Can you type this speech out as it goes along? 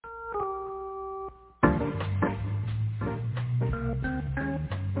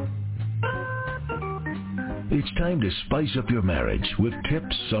It's time to spice up your marriage with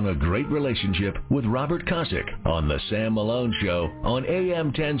tips on a great relationship with Robert Kosick on The Sam Malone Show on AM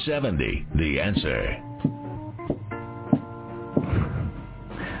 1070. The Answer.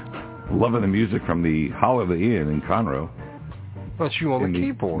 Loving the music from the Holiday Inn in Conroe. That's you on the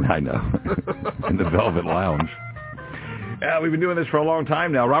keyboard. I know. In the Velvet Lounge. We've been doing this for a long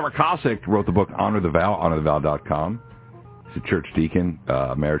time now. Robert Kosick wrote the book Honor the Vow, honorthevow.com. He's a church deacon,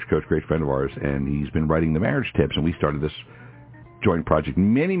 marriage coach, great friend of ours, and he's been writing the marriage tips, and we started this joint project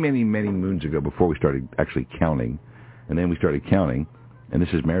many, many, many moons ago before we started actually counting, and then we started counting, and this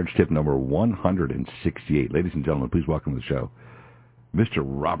is marriage tip number 168. Ladies and gentlemen, please welcome to the show, Mr.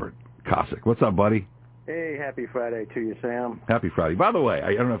 Robert Kosick. What's up, buddy? Hey, happy Friday to you, Sam. Happy Friday. By the way,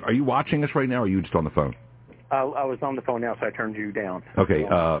 I don't know, are you watching us right now, or are you just on the phone? I was on the phone now, so I turned you down. Okay.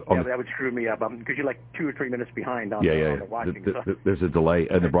 That would screw me up because you're like 2 or 3 minutes behind on the watching. There's a delay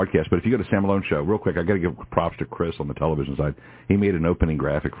in the broadcast, but if you go to Sam Malone Show, real quick, I got to give props to Chris on the television side. He made an opening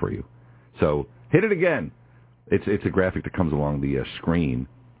graphic for you. So hit it again. It's a graphic that comes along the screen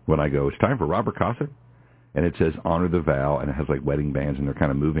when I go, it's time for Robert Kosick, and it says Honor the Vow, and it has like wedding bands, and they're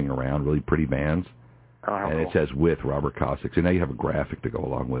kind of moving around, really pretty bands. Oh, and cool. It says with Robert Kosick. So now you have a graphic to go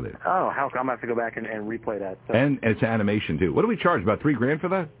along with it. Oh, how come? I'm going to have to go back and replay that. So. And it's animation, too. What do we charge? About $3,000 for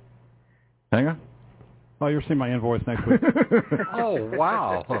that? Hang on. Oh, you'll see my invoice next week. Oh,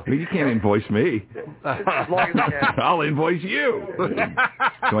 wow. You can't invoice me. As long as I'll invoice you.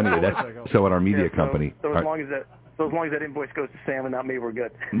 So anyway, so at our media company. So as long as that invoice goes to Sam and not me, we're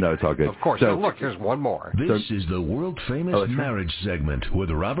good. No, it's all good. Of course. So look, here's one more. This is the world-famous marriage segment with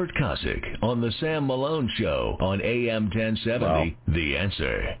Robert Kosick on The Sam Malone Show on AM 1070. Wow. The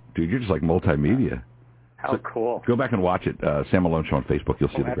Answer. Dude, you're just like multimedia. How cool. Go back and watch it. Sam Malone Show on Facebook. You'll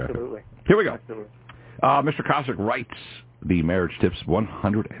see the graphic. Absolutely. Here we go. Absolutely. Mr. Kosick writes the Marriage Tips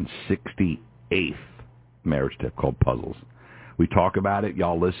 168th marriage tip called Puzzles. We talk about it.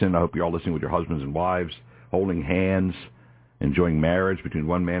 Y'all listen. I hope you're all listening with your husbands and wives, holding hands, enjoying marriage between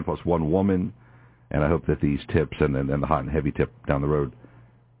one man plus one woman. And I hope that these tips and then the hot and heavy tip down the road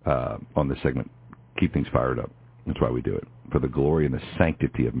on this segment keep things fired up. That's why we do it, for the glory and the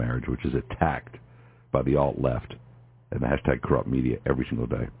sanctity of marriage, which is attacked by the alt-left and the hashtag corrupt media every single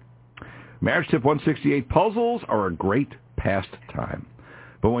day. Marriage tip 168, puzzles are a great pastime.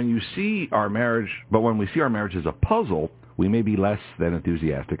 But when we see our marriage as a puzzle, we may be less than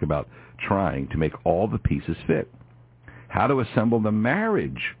enthusiastic about trying to make all the pieces fit. How to assemble the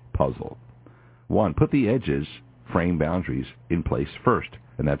marriage puzzle. 1, put the edges, frame boundaries in place first,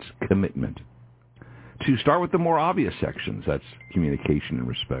 and that's commitment. 2, start with the more obvious sections, that's communication and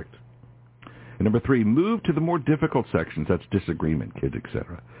respect. And number 3, move to the more difficult sections, that's disagreement, kids,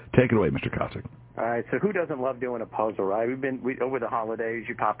 etc. Take it away, Mr. Kosick. All right, so who doesn't love doing a puzzle, right? Over the holidays,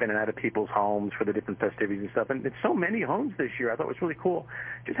 you pop in and out of people's homes for the different festivities and stuff, and it's so many homes this year. I thought it was really cool.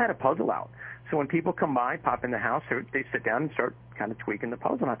 Just had a puzzle out. So when people come by, pop in the house, they sit down and start kind of tweaking the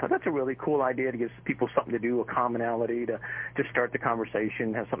puzzle. And I thought that's a really cool idea to give people something to do, a commonality to start the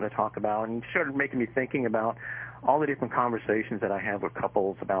conversation, have something to talk about, and started making me thinking about all the different conversations that I have with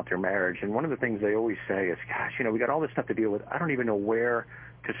couples about their marriage. And one of the things they always say is, gosh, we got all this stuff to deal with. I don't even know where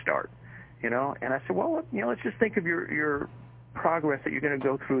to start. And I said, well, let's just think of your progress that you're going to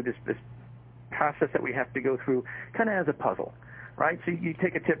go through, this process that we have to go through, kind of as a puzzle, right? So you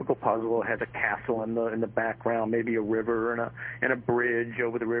take a typical puzzle, it has a castle in the background, maybe a river and a bridge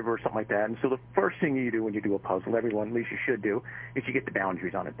over the river or something like that. And so the first thing you do when you do a puzzle, everyone, at least you should do, is you get the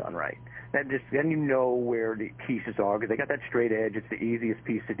boundaries on it done right. Then you know where the pieces are, because they got that straight edge. It's the easiest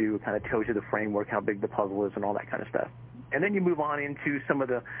piece to do. It kind of tells you the framework, how big the puzzle is, and all that kind of stuff. And then you move on into some of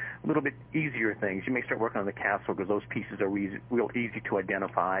the little bit easier things. You may start working on the castle because those pieces are real easy to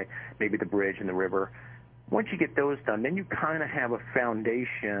identify, maybe the bridge and the river. Once you get those done, then you kind of have a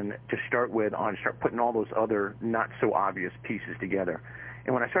foundation to start with start putting all those other not-so-obvious pieces together.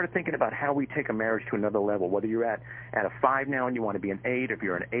 And when I started thinking about how we take a marriage to another level, whether you're at a 5 now and you want to be an 8, if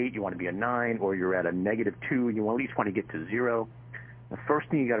you're an 8, you want to be a 9, or you're at a -2 and you at least want to get to 0, the first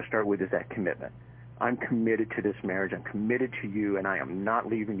thing you got to start with is that commitment. I'm committed to this marriage. I'm committed to you, and I am not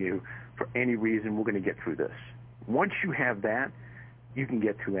leaving you for any reason. We're going to get through this. Once you have that, you can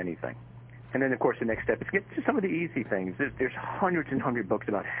get through anything. And then, of course, the next step is get to some of the easy things. There's hundreds and hundreds of books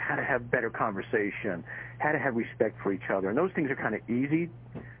about how to have better conversation, how to have respect for each other. And those things are kind of easy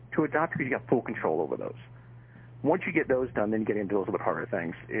to adopt because you got full control over those. Once you get those done, then you get into those a little bit harder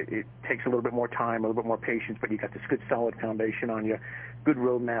things. It takes a little bit more time, a little bit more patience, but you got this good solid foundation on you, good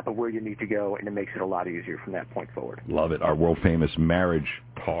roadmap of where you need to go, and it makes it a lot easier from that point forward. Love it. Our world-famous marriage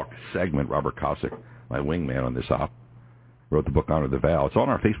talk segment, Robert Kosick, my wingman on this op, wrote the book Honor the Vow. It's on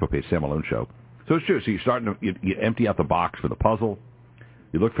our Facebook page, Sam Malone Show. So it's true. So you empty out the box for the puzzle.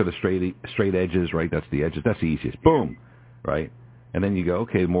 You look for the straight edges, right? That's the edges. That's the easiest. Boom, right? And then you go,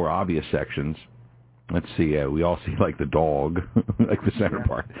 okay, more obvious sections. Let's see. We all see like the dog, like the center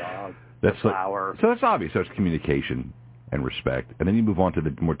part. Dog, that's the flower. So that's obvious. So it's communication and respect. And then you move on to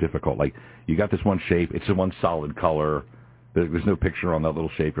the more difficult. Like you got this one shape. It's the one solid color. There's no picture on that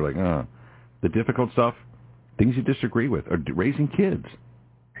little shape. You're like, The difficult stuff, things you disagree with, or raising kids.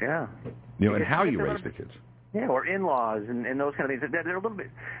 Yeah. And how you raise the kids. Yeah, or in-laws and those kind of things. They're a little bit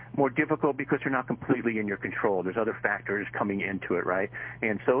more difficult because they're not completely in your control. There's other factors coming into it, right?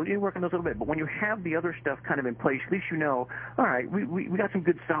 And so you work on those a little bit. But when you have the other stuff kind of in place, at least you know, all right, we got some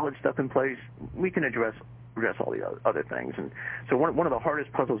good solid stuff in place. We can address all the other things. And so one of the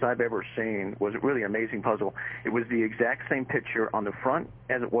hardest puzzles I've ever seen was a really amazing puzzle. It was the exact same picture on the front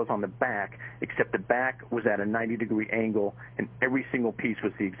as it was on the back, except the back was at a 90-degree angle, and every single piece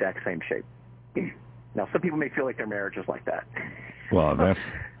was the exact same shape. Now, some people may feel like their marriage is like that. Well,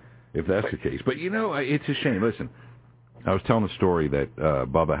 if that's the case. But, it's a shame. Listen, I was telling a story that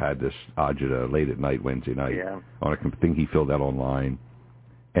Bubba had this agita late at night, Wednesday night, on a thing he filled out online.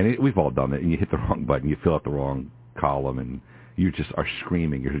 And we've all done it. And you hit the wrong button. You fill out the wrong column, and you just are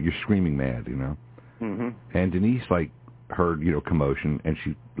screaming. You're screaming mad, Mm-hmm. And Denise, heard, commotion, and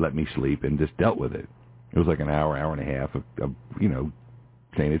she let me sleep and just dealt with it. It was like an hour and a half of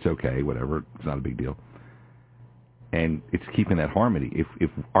saying it's okay, whatever, it's not a big deal. And it's keeping that harmony. If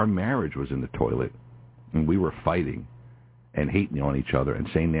our marriage was in the toilet and we were fighting and hating on each other and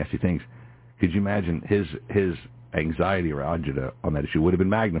saying nasty things, could you imagine his anxiety or agita on that issue would have been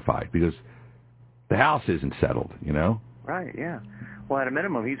magnified because the house isn't settled, Right, yeah. Well, at a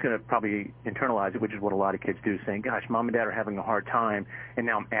minimum, he's going to probably internalize it, which is what a lot of kids do, saying, gosh, Mom and Dad are having a hard time, and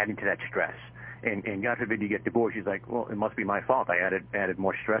now I'm adding to that stress. And God forbid you get divorced. He's like, well, it must be my fault. I added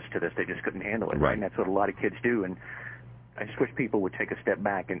more stress to this. They just couldn't handle it. Right. And that's what a lot of kids do. And I just wish people would take a step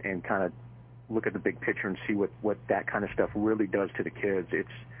back and kind of look at the big picture and see what that kind of stuff really does to the kids. It's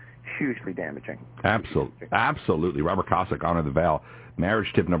hugely damaging. Absolutely. Robert Kosick, Honor the Vow.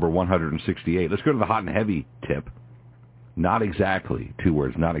 Marriage tip number 168. Let's go to the hot and heavy tip. Not exactly. 2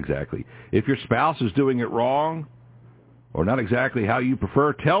 words, not exactly. If your spouse is doing it wrong, or not exactly how you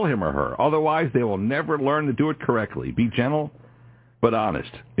prefer, tell him or her. Otherwise, they will never learn to do it correctly. Be gentle, but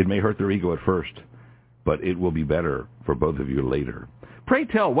honest. It may hurt their ego at first, but it will be better for both of you later. Pray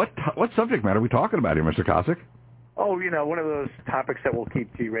tell, what subject matter are we talking about here, Mr. Kosick? Oh, one of those topics that will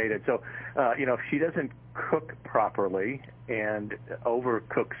keep G-rated. So, if she doesn't cook properly and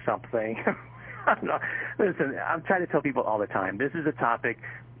overcook something, listen, I'm trying to tell people all the time, this is a topic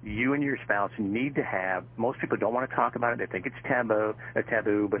you and your spouse need to have. Most people don't want to talk about it. They think it's taboo,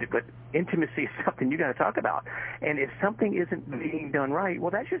 but intimacy is something you got to talk about. And if something isn't being done right, well,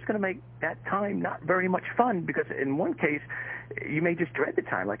 that's just going to make that time not very much fun, because in one case, you may just dread the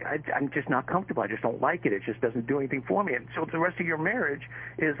time. Like, I'm just not comfortable. I just don't like it. It just doesn't do anything for me. And so the rest of your marriage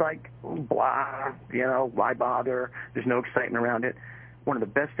is like, blah, why bother? There's no excitement around it. One of the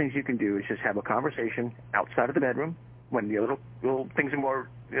best things you can do is just have a conversation outside of the bedroom, when the little things are more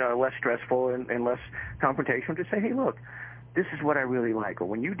less stressful and less confrontational. Just say, hey, look, this is what I really like. Or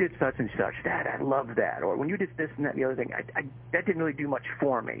when you did such and such, Dad, I love that. Or when you did this and that and the other thing, that didn't really do much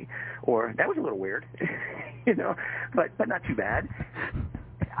for me. Or that was a little weird, but not too bad.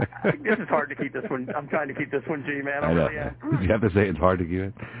 This is hard to keep this one. I'm trying to keep this one, G, man. I really am. You have to say it's hard to keep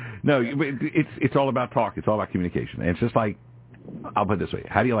it? No, it's all about talk. It's all about communication. And it's just like, I'll put it this way.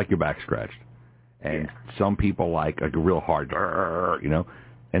 How do you like your back scratched? And some people like a real hard,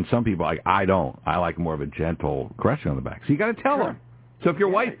 and some people I don't. I like more of a gentle caressing on the back. So you got to tell them. So if your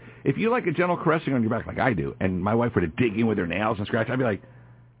wife, if you like a gentle caressing on your back like I do, and my wife were to dig in with her nails and scratch, I'd be like,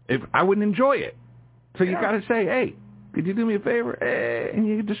 I wouldn't enjoy it. So you got to say, hey, could you do me a favor? And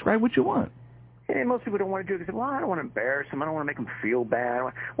you describe what you want. And most people don't want to do it because, I don't want to embarrass them. I don't want to make them feel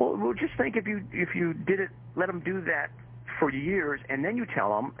bad. Well, just think if you did it, let them do that for years, and then you tell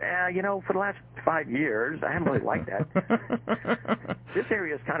them, for the last 5 years, I haven't really liked that. This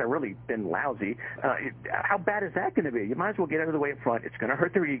area has kind of really been lousy. How bad is that going to be? You might as well get out of the way up front. It's going to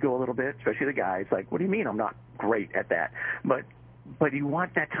hurt their ego a little bit, especially the guys. Like, what do you mean I'm not great at that? But you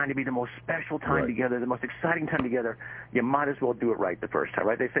want that time to be the most special time together, the most exciting time together. You might as well do it right the first time,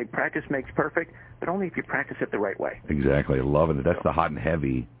 right? They say practice makes perfect, but only if you practice it the right way. Exactly. I love it. That's the hot and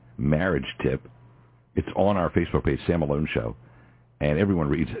heavy marriage tip. It's on our Facebook page, Sam Malone Show, and everyone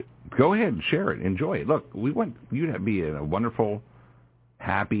reads it. Go ahead and share it. Enjoy it. Look, we want you to be in a wonderful,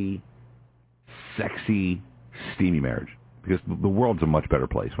 happy, sexy, steamy marriage, because the world's a much better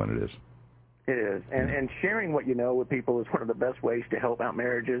place when it is. It is, and sharing what you know with people is one of the best ways to help out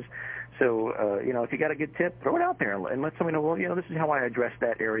marriages. So, if you got a good tip, throw it out there and let somebody know, well, this is how I addressed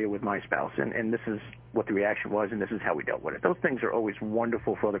that area with my spouse, and this is what the reaction was, and this is how we dealt with it. Those things are always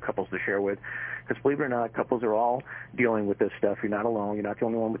wonderful for other couples to share with, because believe it or not, couples are all dealing with this stuff. You're not alone. You're not the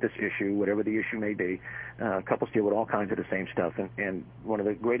only one with this issue, whatever the issue may be. Couples deal with all kinds of the same stuff, and one of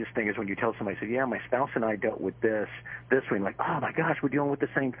the greatest things is when you tell somebody, say, yeah, my spouse and I dealt with this way, and like, oh my gosh, we're dealing with the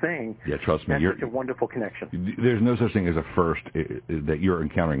same thing. Yeah, trust me. That's such a wonderful connection. There's no such thing as a first that you're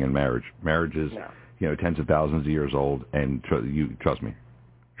encountering in marriage. Marriage is, tens of thousands of years old, and you trust me.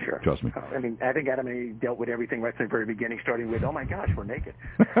 Sure. Trust me. I mean, I think Adam and Eve dealt with everything right from the very beginning, starting with, oh my gosh, we're naked.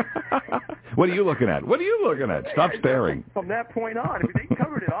 What are you looking at? What are you looking at? Stop staring. From that point on, I mean, they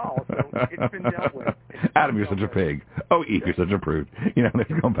covered it all, so it's been dealt with. Adam, you're such a pig. Oh, Eve, you're such a prude.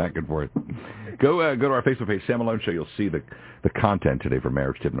 They're going back and forth. Go to our Facebook page, Sam Malone Show. You'll see the content today for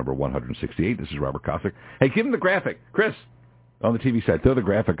marriage tip number 168. This is Robert Kosick. Hey, give him the graphic. Chris, on the TV side, throw the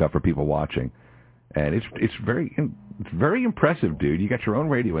graphic up for people watching. And it's very impressive, dude. You got your own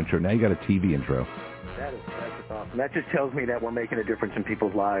radio intro. Now you got a TV intro. That's just awesome. That just tells me that we're making a difference in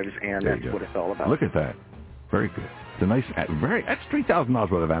people's lives, and that's what it's all about. Look at that. Very good. It's a nice, that's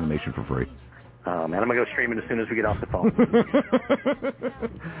 $3,000 worth of animation for free. And I'm going to go stream it as soon as we get off the phone.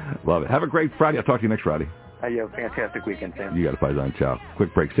 Love it. Have a great Friday. I'll talk to you next Friday. You have a fantastic weekend, Sam. You got a Paisan. Ciao.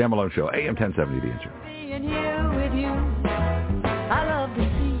 Quick break. Sam Malone Show, AM 1070, The Answer. Being here with you, I love the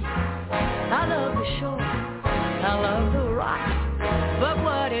sea, I love the shore, I love the rocks, but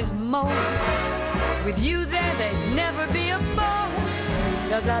what is more, with you there, there'd never be a bore,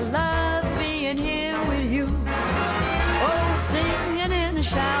 'cause I love being here with you. Oh, singing in the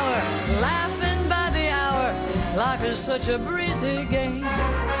shower, laughing by the hour, life is such a breezy game.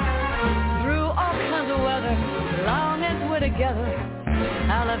 Through all kinds of weather, long as we're together,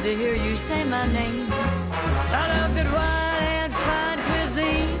 I love to hear you say my name. I love good wine and fine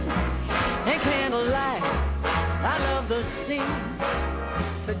cuisine and candlelight. I love the sea,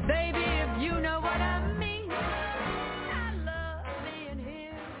 but they